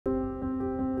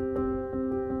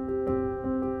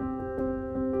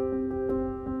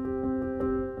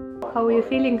How are you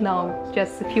feeling now,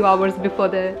 just a few hours before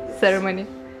the ceremony?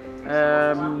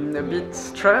 A bit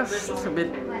stressed, a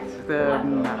bit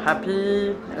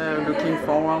happy, looking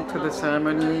forward to the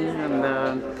ceremony,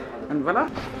 and voila.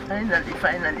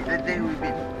 Finally, the day we've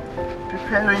been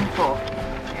preparing for,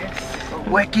 yes,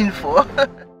 working for.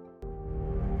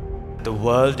 The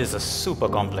world is a super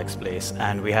complex place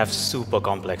and we have super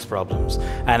complex problems.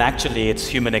 And actually it's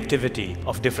human activity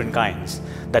of different kinds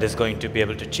that is going to be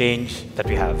able to change that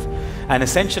we have. And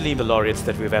essentially the laureates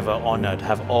that we've ever honored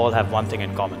all have one thing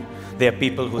in common. They are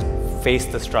people who face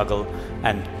the struggle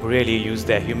and really use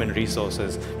their human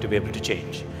resources to be able to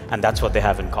change. And that's what they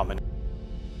have in common.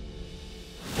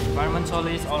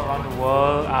 Environmentalists all around the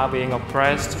world are being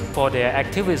oppressed for their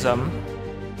activism.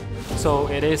 So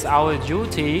it is our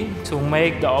duty to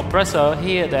make the oppressor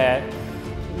hear that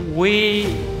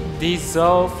we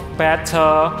deserve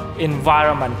better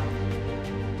environment.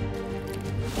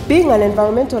 Being an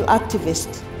environmental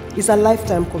activist is a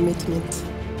lifetime commitment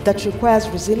that requires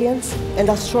resilience and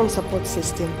a strong support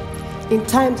system. In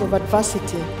times of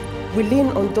adversity, we lean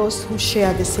on those who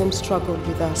share the same struggle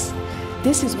with us.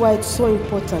 This is why it's so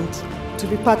important to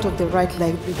be part of the Right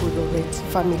Livelihood Laureates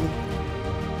family.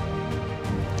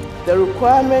 The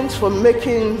requirements for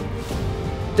making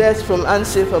death from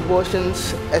unsafe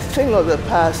abortions a thing of the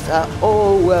past are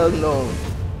all well known.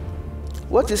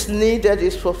 What is needed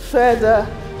is for further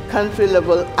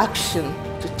country-level action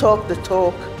to talk the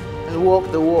talk and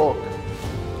walk the walk.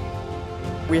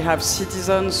 We have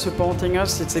citizens supporting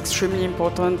us. It's extremely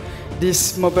important,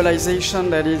 this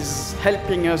mobilization that is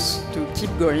helping us to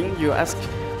keep going. You asked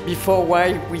before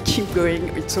why we keep going.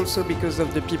 It's also because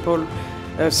of the people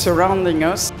surrounding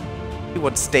us.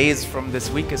 What stays from this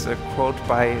week is a quote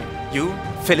by you,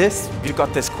 Phyllis. You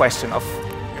got this question of,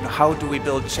 how do we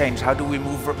build change? How do we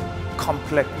move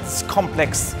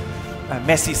complex,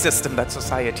 messy system that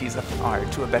societies are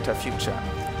to a better future?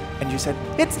 And you said,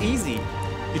 it's easy.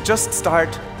 You just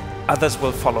start, others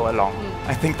will follow along.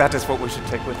 I think that is what we should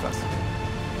take with us.